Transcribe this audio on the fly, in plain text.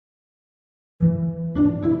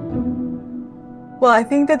Well, I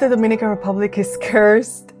think that the Dominican Republic is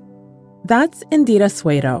cursed. That's Indira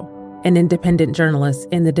Suero, an independent journalist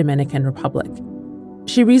in the Dominican Republic.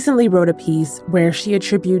 She recently wrote a piece where she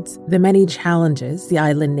attributes the many challenges the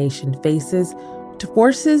island nation faces to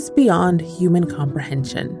forces beyond human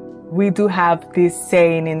comprehension. We do have this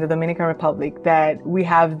saying in the Dominican Republic that we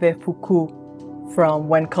have the fuku from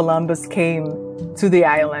when Columbus came to the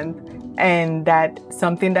island, and that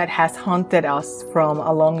something that has haunted us from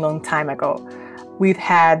a long, long time ago. We've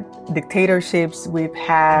had dictatorships, we've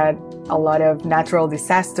had a lot of natural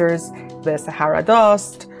disasters, the Sahara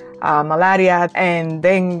dust, malaria and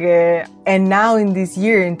dengue. And now in this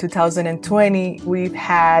year, in 2020, we've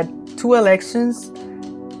had 2 elections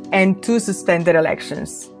and 2 suspended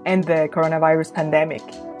elections and the coronavirus pandemic.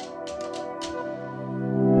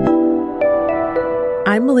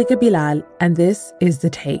 I'm Malika Bilal, and this is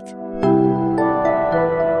The Take.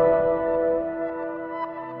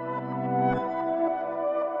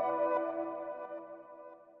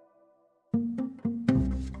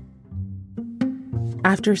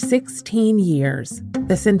 After 16 years,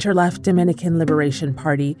 the center-left Dominican Liberation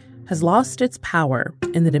Party has lost its power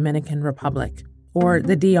in the Dominican Republic, or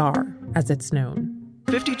the DR, as it's known.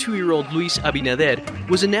 52-year-old Luis Abinader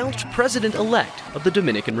was announced president-elect of the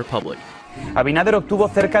Dominican Republic. Abinader obtuvo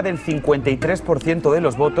cerca del 53% de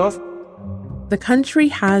los votos. The country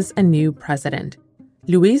has a new president,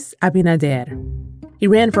 Luis Abinader. He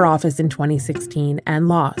ran for office in 2016 and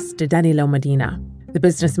lost to Danilo Medina. The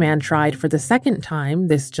businessman tried for the second time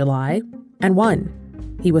this July and won.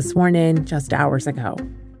 He was sworn in just hours ago.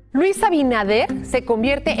 Luis Abinader se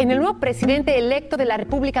convierte en el nuevo presidente electo de la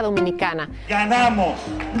República Dominicana. Ganamos.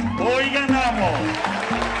 Hoy ganamos.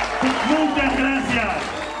 Muchas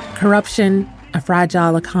gracias. Corruption, a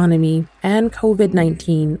fragile economy, and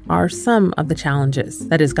COVID-19 are some of the challenges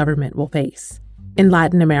that his government will face. In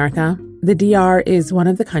Latin America, the DR is one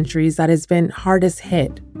of the countries that has been hardest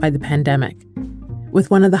hit by the pandemic. With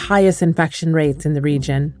one of the highest infection rates in the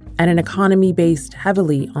region and an economy based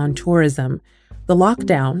heavily on tourism, the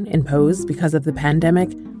lockdown imposed because of the pandemic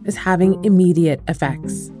is having immediate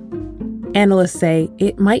effects. Analysts say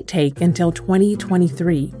it might take until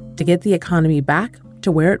 2023 to get the economy back to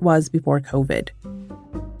where it was before COVID.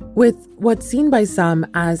 With what's seen by some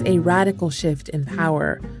as a radical shift in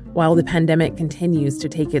power, while the pandemic continues to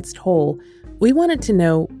take its toll, we wanted to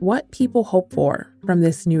know what people hope for from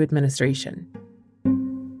this new administration.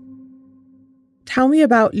 Tell me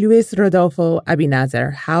about Luis Rodolfo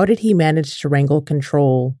Abinader. How did he manage to wrangle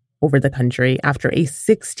control over the country after a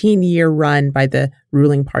 16-year run by the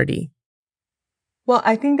ruling party? Well,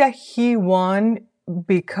 I think that he won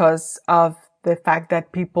because of the fact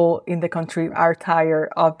that people in the country are tired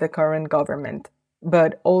of the current government,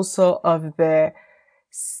 but also of the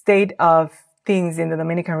state of things in the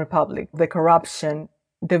Dominican Republic, the corruption,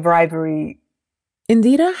 the bribery.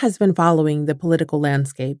 Indira has been following the political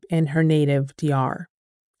landscape in her native DR.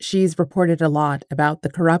 She's reported a lot about the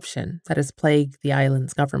corruption that has plagued the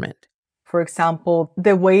island's government. For example,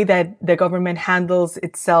 the way that the government handles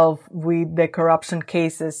itself with the corruption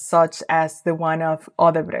cases, such as the one of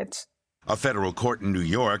Odebrecht. A federal court in New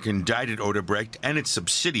York indicted Odebrecht and its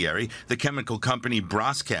subsidiary, the chemical company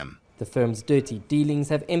Braskem. The firm's dirty dealings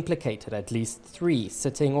have implicated at least 3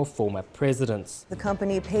 sitting or former presidents. The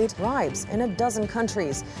company paid bribes in a dozen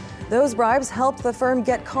countries. Those bribes helped the firm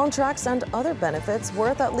get contracts and other benefits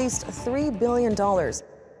worth at least $3 billion.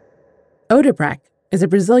 Odebrecht is a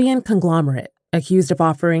Brazilian conglomerate accused of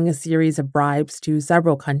offering a series of bribes to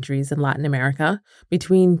several countries in Latin America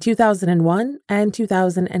between 2001 and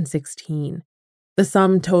 2016. The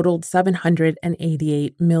sum totaled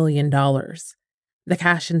 $788 million. The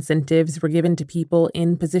cash incentives were given to people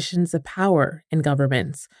in positions of power in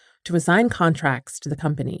governments to assign contracts to the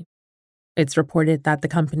company. It's reported that the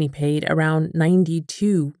company paid around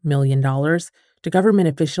 $92 million to government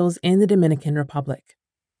officials in the Dominican Republic.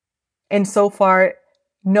 And so far,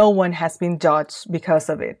 no one has been judged because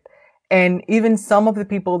of it. And even some of the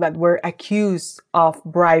people that were accused of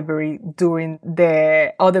bribery during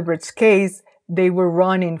the Odebrecht case, they were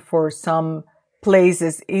running for some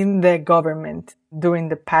places in the government during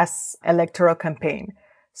the past electoral campaign.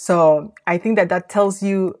 So I think that that tells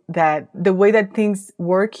you that the way that things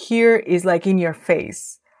work here is like in your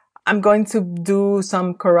face. I'm going to do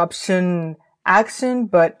some corruption action,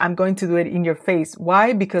 but I'm going to do it in your face.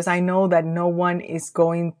 Why? Because I know that no one is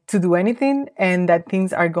going to do anything and that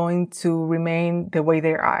things are going to remain the way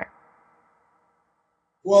they are.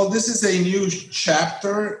 Well, this is a new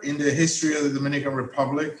chapter in the history of the Dominican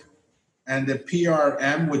Republic. And the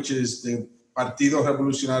PRM, which is the Partido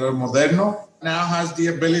Revolucionario Moderno, now has the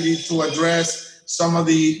ability to address some of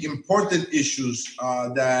the important issues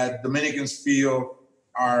that Dominicans feel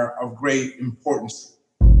are of great importance.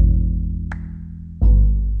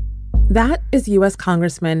 That is U.S.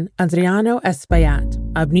 Congressman Adriano Espaillat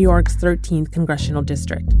of New York's 13th Congressional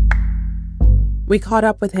District. We caught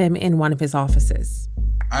up with him in one of his offices.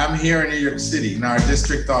 I'm here in New York City, in our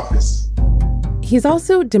district office. He's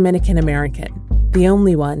also Dominican American, the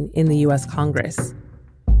only one in the U.S. Congress.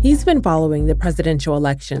 He's been following the presidential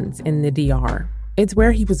elections in the DR. It's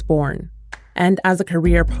where he was born. And as a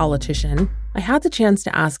career politician, I had the chance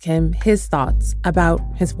to ask him his thoughts about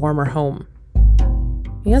his former home.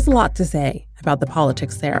 He has a lot to say about the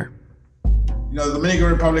politics there. You know, the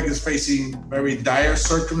Dominican Republic is facing very dire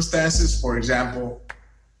circumstances. For example,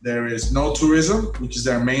 there is no tourism, which is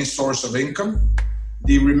their main source of income.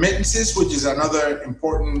 The remittances, which is another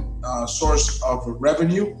important source of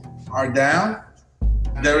revenue, are down.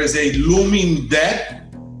 There is a looming debt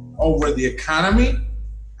over the economy.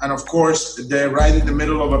 And of course, they're right in the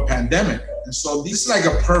middle of a pandemic. And so this is like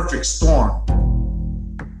a perfect storm.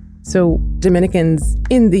 So Dominicans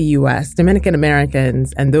in the U.S., Dominican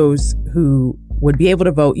Americans, and those who would be able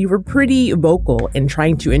to vote, you were pretty vocal in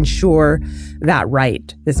trying to ensure that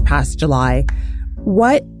right this past July.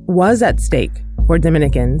 What was at stake for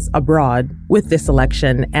Dominicans abroad with this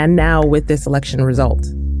election and now with this election result?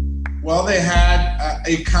 Well, they had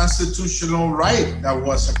a constitutional right that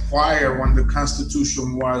was acquired when the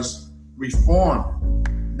Constitution was reformed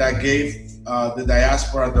that gave the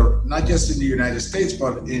diaspora, not just in the United States,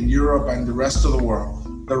 but in Europe and the rest of the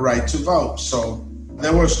world, the right to vote. So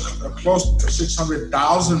there was close to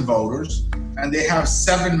 600,000 voters, and they have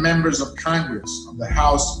 7 members of Congress, of the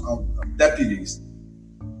House of Deputies.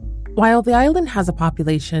 While the island has a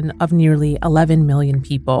population of nearly 11 million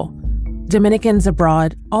people, Dominicans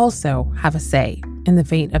abroad also have a say in the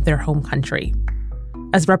fate of their home country.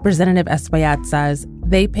 As Representative Espaillat says,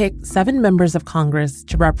 they pick 7 members of Congress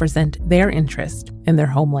to represent their interest in their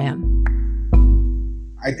homeland.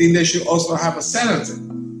 I think they should also have a senator.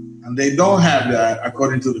 And they don't have that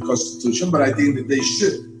according to the Constitution, but I think that they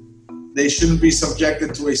should. They shouldn't be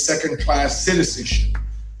subjected to a second-class citizenship.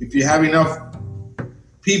 If you have enough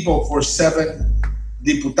people for 7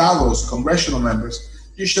 diputados, congressional members,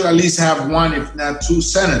 you should at least have 1, if not 2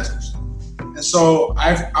 senators. And so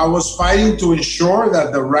I was fighting to ensure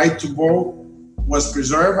that the right to vote was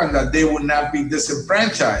preserved and that they would not be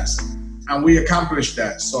disenfranchised. And we accomplished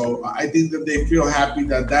that. So I think that they feel happy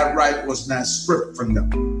that that right was not stripped from them.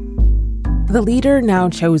 The leader now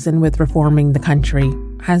chosen with reforming the country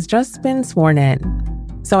has just been sworn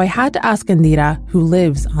in. So I had to ask Indira, who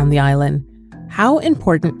lives on the island, how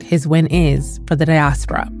important his win is for the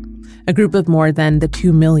diaspora, a group of more than the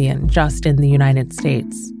 2 million just in the United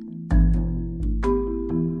States.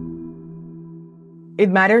 It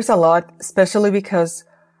matters a lot, especially because,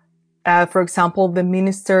 for example, the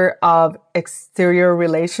Minister of Exterior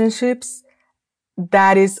Relationships,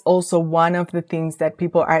 that is also one of the things that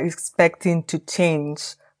people are expecting to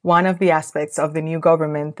change. One of the aspects of the new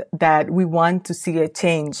government that we want to see a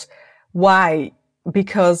change. Why?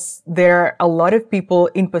 Because there are a lot of people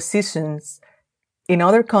in positions in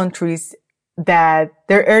other countries that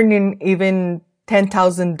they're earning even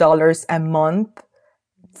 $10,000 a month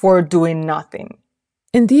for doing nothing.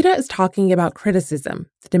 Indira is talking about criticism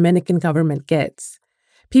the Dominican government gets.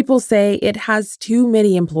 People say it has too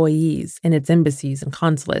many employees in its embassies and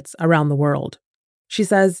consulates around the world. She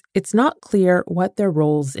says it's not clear what their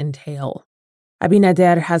roles entail.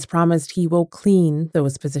 Abinader has promised he will clean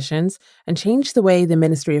those positions and change the way the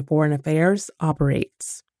Ministry of Foreign Affairs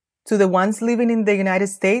operates. To the ones living in the United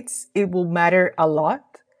States, it will matter a lot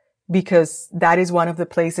because that is one of the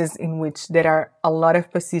places in which there are a lot of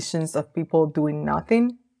positions of people doing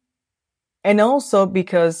nothing. And also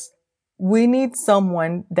because we need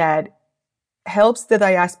someone that helps the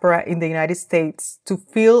diaspora in the United States to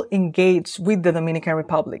feel engaged with the Dominican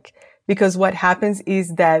Republic. Because what happens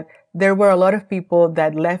is that there were a lot of people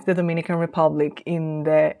that left the Dominican Republic in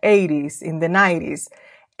the 80s, in the 90s,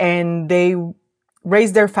 and they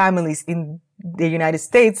raised their families in the United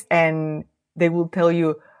States, and they will tell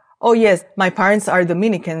you, oh yes, my parents are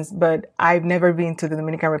Dominicans, but I've never been to the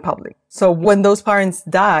Dominican Republic. So when those parents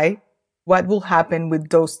die, what will happen with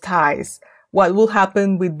those ties? What will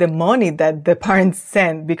happen with the money that the parents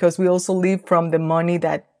send? Because we also live from the money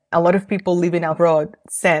that a lot of people living abroad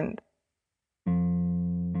send.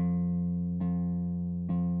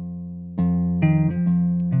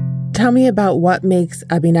 Tell me about what makes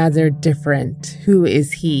Abinader different. Who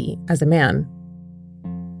is he as a man?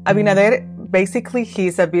 Abinader, basically,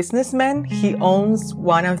 he's a businessman. He owns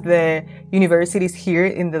one of the universities here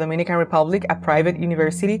in the Dominican Republic, a private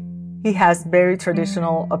university. He has very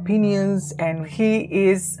traditional opinions and he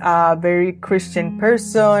is a very Christian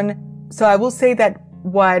person. So I will say that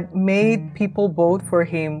what made people vote for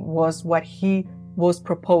him was what he was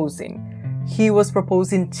proposing. He was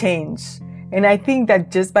proposing change. And I think that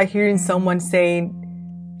just by hearing someone saying,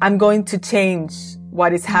 I'm going to change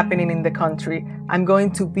what is happening in the country, I'm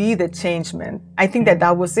going to be the changeman, I think that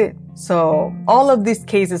that was it. So all of these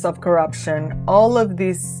cases of corruption, all of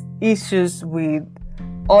these issues with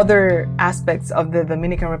other aspects of the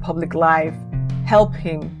Dominican Republic life help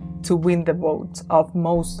him to win the votes of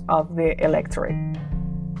most of the electorate.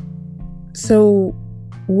 So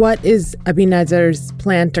what is Abinader's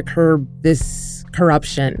plan to curb this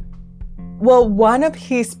corruption? Well, one of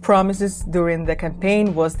his promises during the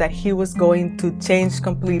campaign was that he was going to change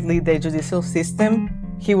completely the judicial system.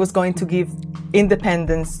 He was going to give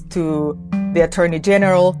independence to the Attorney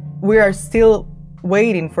General. We are still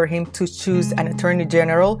waiting for him to choose an Attorney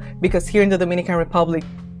General because here in the Dominican Republic,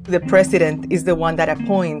 the president is the one that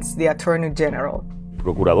appoints the Attorney General.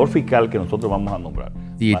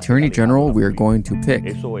 The Attorney General we are going to pick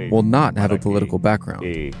will not have a political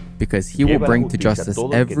background because he will bring to justice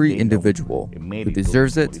every individual who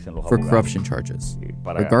deserves it for corruption charges,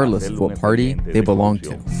 regardless of what party they belong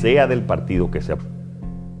to.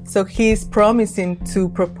 So he's promising to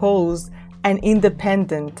propose an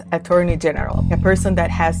independent Attorney General, a person that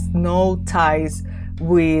has no ties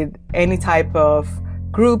with any type of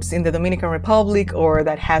groups in the Dominican Republic or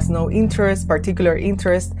that has no particular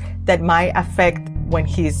interest that might affect when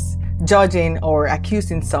he's judging or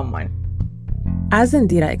accusing someone. As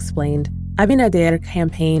Indira explained, Abinader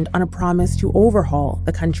campaigned on a promise to overhaul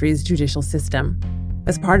the country's judicial system.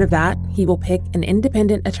 As part of that, he will pick an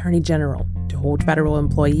independent attorney general to hold federal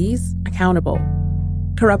employees accountable.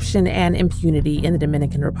 Corruption and impunity in the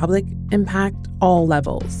Dominican Republic impact all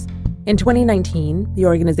levels. In 2019, the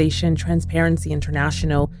organization Transparency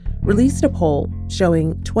International released a poll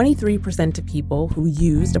showing 23% of people who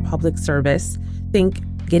used a public service think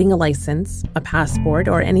getting a license, a passport,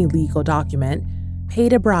 or any legal document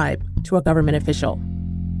paid a bribe to a government official.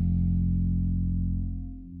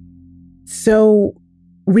 So,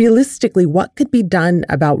 realistically, what could be done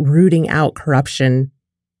about rooting out corruption,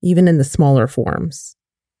 even in the smaller forms?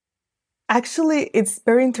 Actually, it's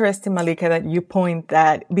very interesting, Malika, that you point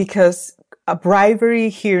that because bribery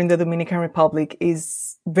here in the Dominican Republic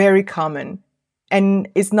is very common. And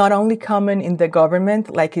it's not only common in the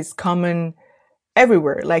government, like it's common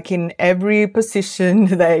everywhere, like in every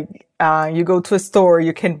position, like you go to a store,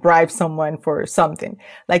 you can bribe someone for something.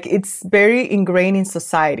 Like it's very ingrained in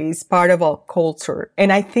society. It's part of our culture.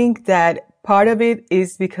 And I think that part of it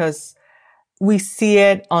is because we see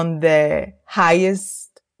it on the highest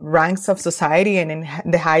ranks of society and in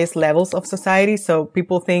the highest levels of society. So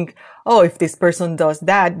people think, oh, if this person does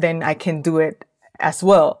that, then I can do it as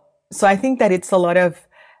well. So I think that it's a lot of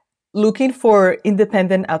looking for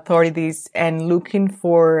independent authorities and looking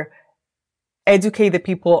for educate the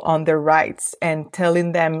people on their rights and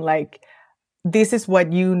telling them like, this is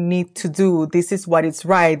what you need to do. This is what is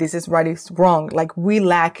right. This is what is wrong. Like we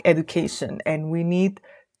lack education and we need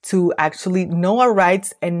to actually know our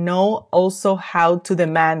rights and know also how to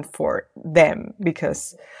demand for them,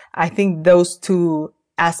 because I think those two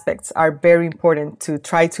aspects are very important to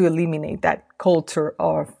try to eliminate that culture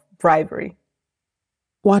of bribery.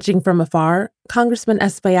 Watching from afar, Congressman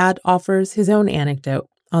Espaillat offers his own anecdote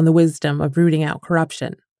on the wisdom of rooting out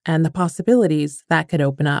corruption and the possibilities that could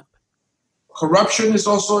open up. Corruption is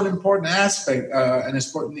also an important aspect, an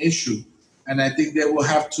important issue. And I think they will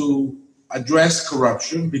have to address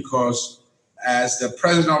corruption because, as the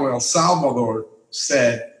president of El Salvador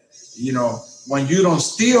said, you know, when you don't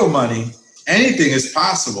steal money, anything is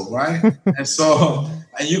possible, right? And so,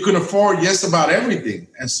 and you can afford just about everything.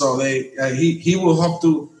 And so he will have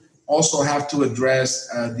to address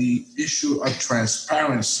the issue of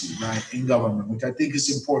transparency, right, in government, which I think is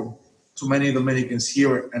important to many Dominicans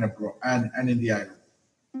here and abroad and in the island.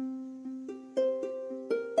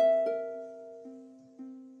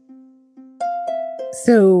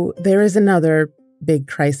 So there is another big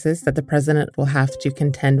crisis that the president will have to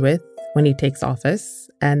contend with when he takes office,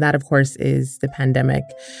 and that, of course, is the pandemic.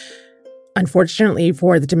 Unfortunately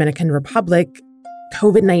for the Dominican Republic,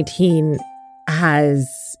 COVID-19 has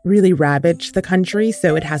really ravaged the country,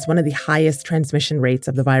 so it has one of the highest transmission rates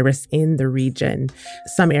of the virus in the region.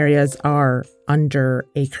 Some areas are under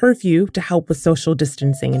a curfew to help with social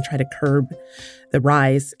distancing and try to curb the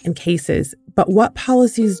rise in cases. But what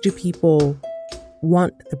policies do people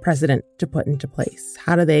want the president to put into place?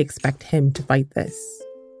 How do they expect him to fight this?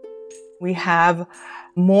 We have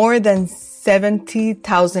more than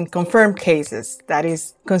 70,000 confirmed cases. That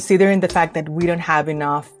is considering the fact that we don't have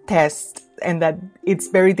enough tests and that it's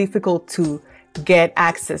very difficult to get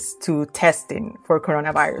access to testing for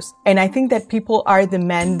coronavirus. And I think that people are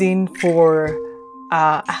demanding for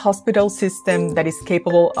a hospital system that is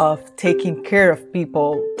capable of taking care of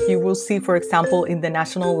people. You will see, for example, in the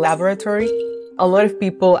National Laboratory, a lot of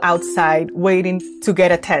people outside waiting to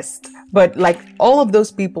get a test. But like all of those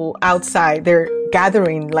people outside, they're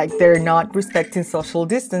gathering, like they're not respecting social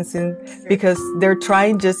distancing because they're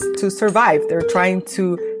trying just to survive. They're trying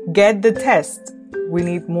to get the test. We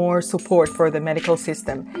need more support for the medical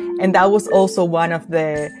system. And that was also one of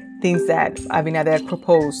the things that Abinader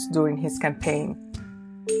proposed during his campaign.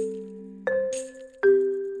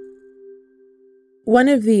 One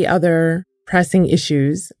of the other pressing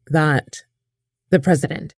issues that the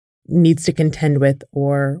president needs to contend with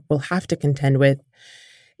or will have to contend with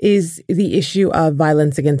is the issue of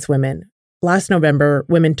violence against women. Last November,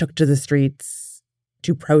 women took to the streets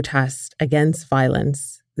to protest against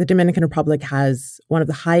violence. The Dominican Republic has one of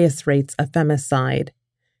the highest rates of femicide.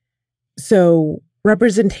 So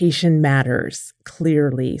representation matters,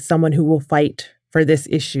 clearly. Someone who will fight for this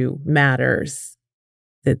issue matters.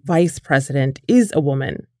 The vice president is a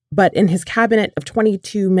woman, but in his cabinet of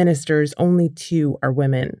 22 ministers, only 2 are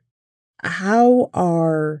women. How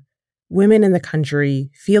are women in the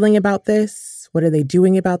country feeling about this? What are they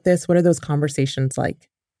doing about this? What are those conversations like?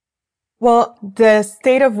 Well, the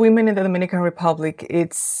state of women in the Dominican Republic,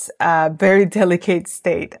 it's a very delicate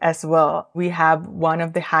state as well. We have one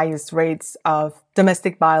of the highest rates of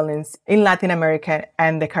domestic violence in Latin America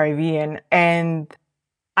and the Caribbean. And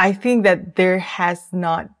I think that there has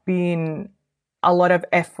not been a lot of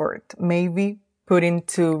effort maybe put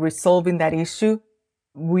into resolving that issue.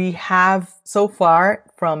 We have so far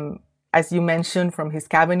as you mentioned, from his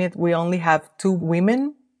cabinet, we only have 2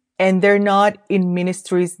 women, and they're not in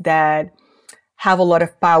ministries that have a lot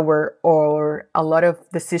of power or a lot of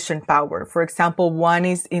decision power. For example, one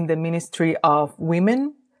is in the Ministry of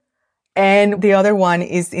Women, and the other one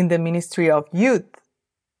is in the Ministry of Youth.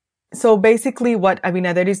 So basically what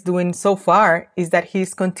Abinader is doing so far is that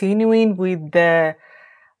he's continuing with the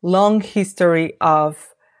long history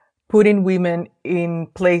of putting women in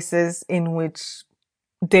places in which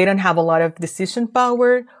they don't have a lot of decision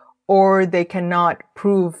power or they cannot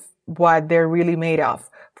prove what they're really made of.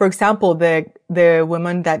 For example, the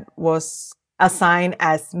woman that was assigned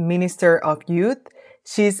as Minister of Youth,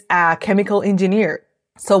 she's a chemical engineer.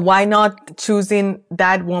 So why not choosing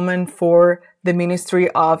that woman for the Ministry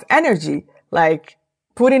of Energy? Like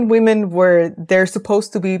putting women where they're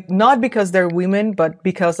supposed to be, not because they're women, but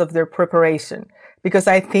because of their preparation. Because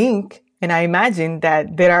I think, and I imagine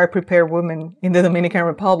that there are prepared women in the Dominican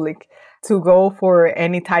Republic to go for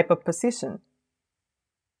any type of position.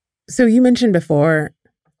 So you mentioned before,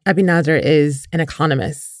 Abinader is an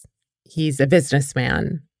economist. He's a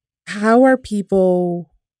businessman. How are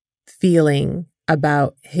people feeling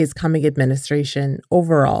about his coming administration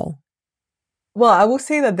overall? Well, I will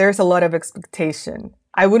say that there's a lot of expectation.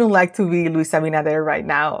 I wouldn't like to be Luis Abinader right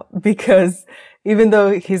now because even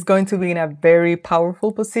though he's going to be in a very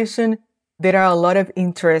powerful position, there are a lot of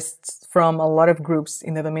interests from a lot of groups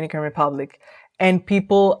in the Dominican Republic. And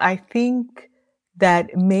people, I think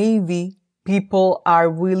that maybe people are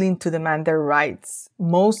willing to demand their rights.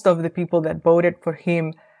 Most of the people that voted for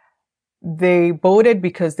him, they voted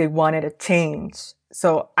because they wanted a change.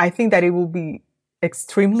 So I think that it will be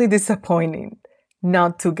extremely disappointing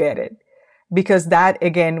not to get it, because that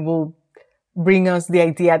again will bring us the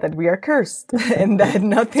idea that we are cursed and that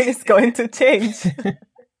nothing is going to change.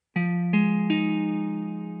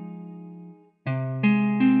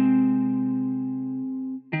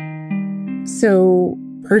 So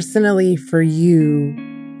personally for you,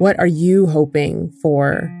 what are you hoping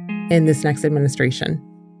for in this next administration?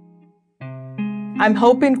 I'm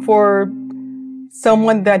hoping for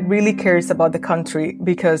someone that really cares about the country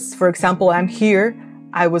because, for example, I'm here.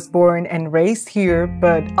 I was born and raised here,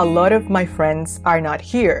 but a lot of my friends are not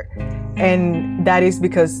here. And that is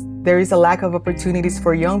because there is a lack of opportunities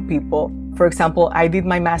for young people. For example, I did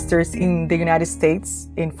my master's in the United States,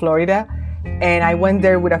 in Florida, and I went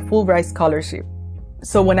there with a Fulbright scholarship.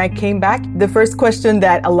 So when I came back, the first question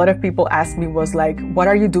that a lot of people asked me was like, what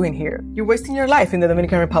are you doing here? You're wasting your life in the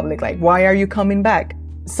Dominican Republic. Like, why are you coming back?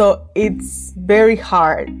 So it's very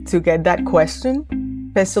hard to get that question,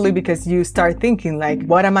 especially because you start thinking like,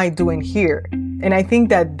 what am I doing here? And I think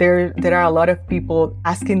that there are a lot of people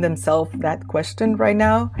asking themselves that question right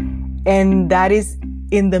now. And that is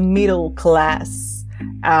in the middle class.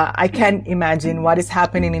 I can't imagine what is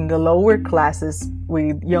happening in the lower classes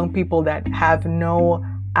with young people that have no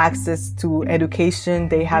access to education.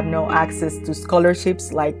 They have no access to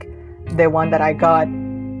scholarships like the one that I got.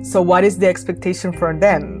 So what is the expectation for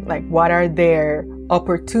them? Like, what are their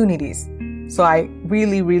opportunities? So I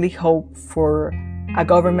really, really hope for a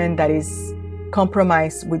government that is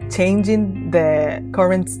compromised with changing the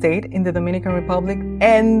current state in the Dominican Republic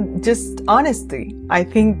and just honesty. I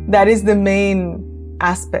think that is the main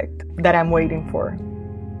aspect that I'm waiting for.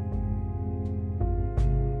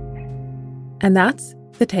 And that's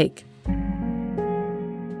The Take.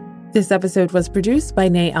 This episode was produced by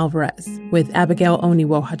Ney Alvarez with Abigail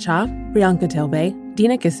Oniwo-Hacha, Priyanka Tilbe,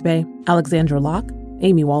 Dina Kisbe, Alexandra Locke,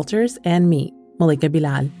 Amy Walters, and me, Malika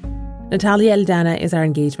Bilal. Natalia Eldana is our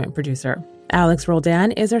engagement producer. Alex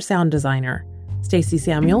Roldan is our sound designer. Stacey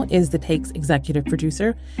Samuel is The Take's executive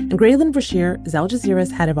producer, and Graylin Brashear is Al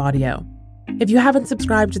Jazeera's head of audio. If you haven't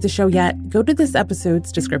subscribed to the show yet, go to this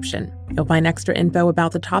episode's description. You'll find extra info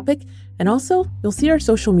about the topic, and also you'll see our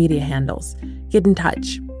social media handles. Get in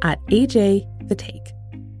touch at AJ The Take.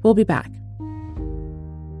 We'll be back.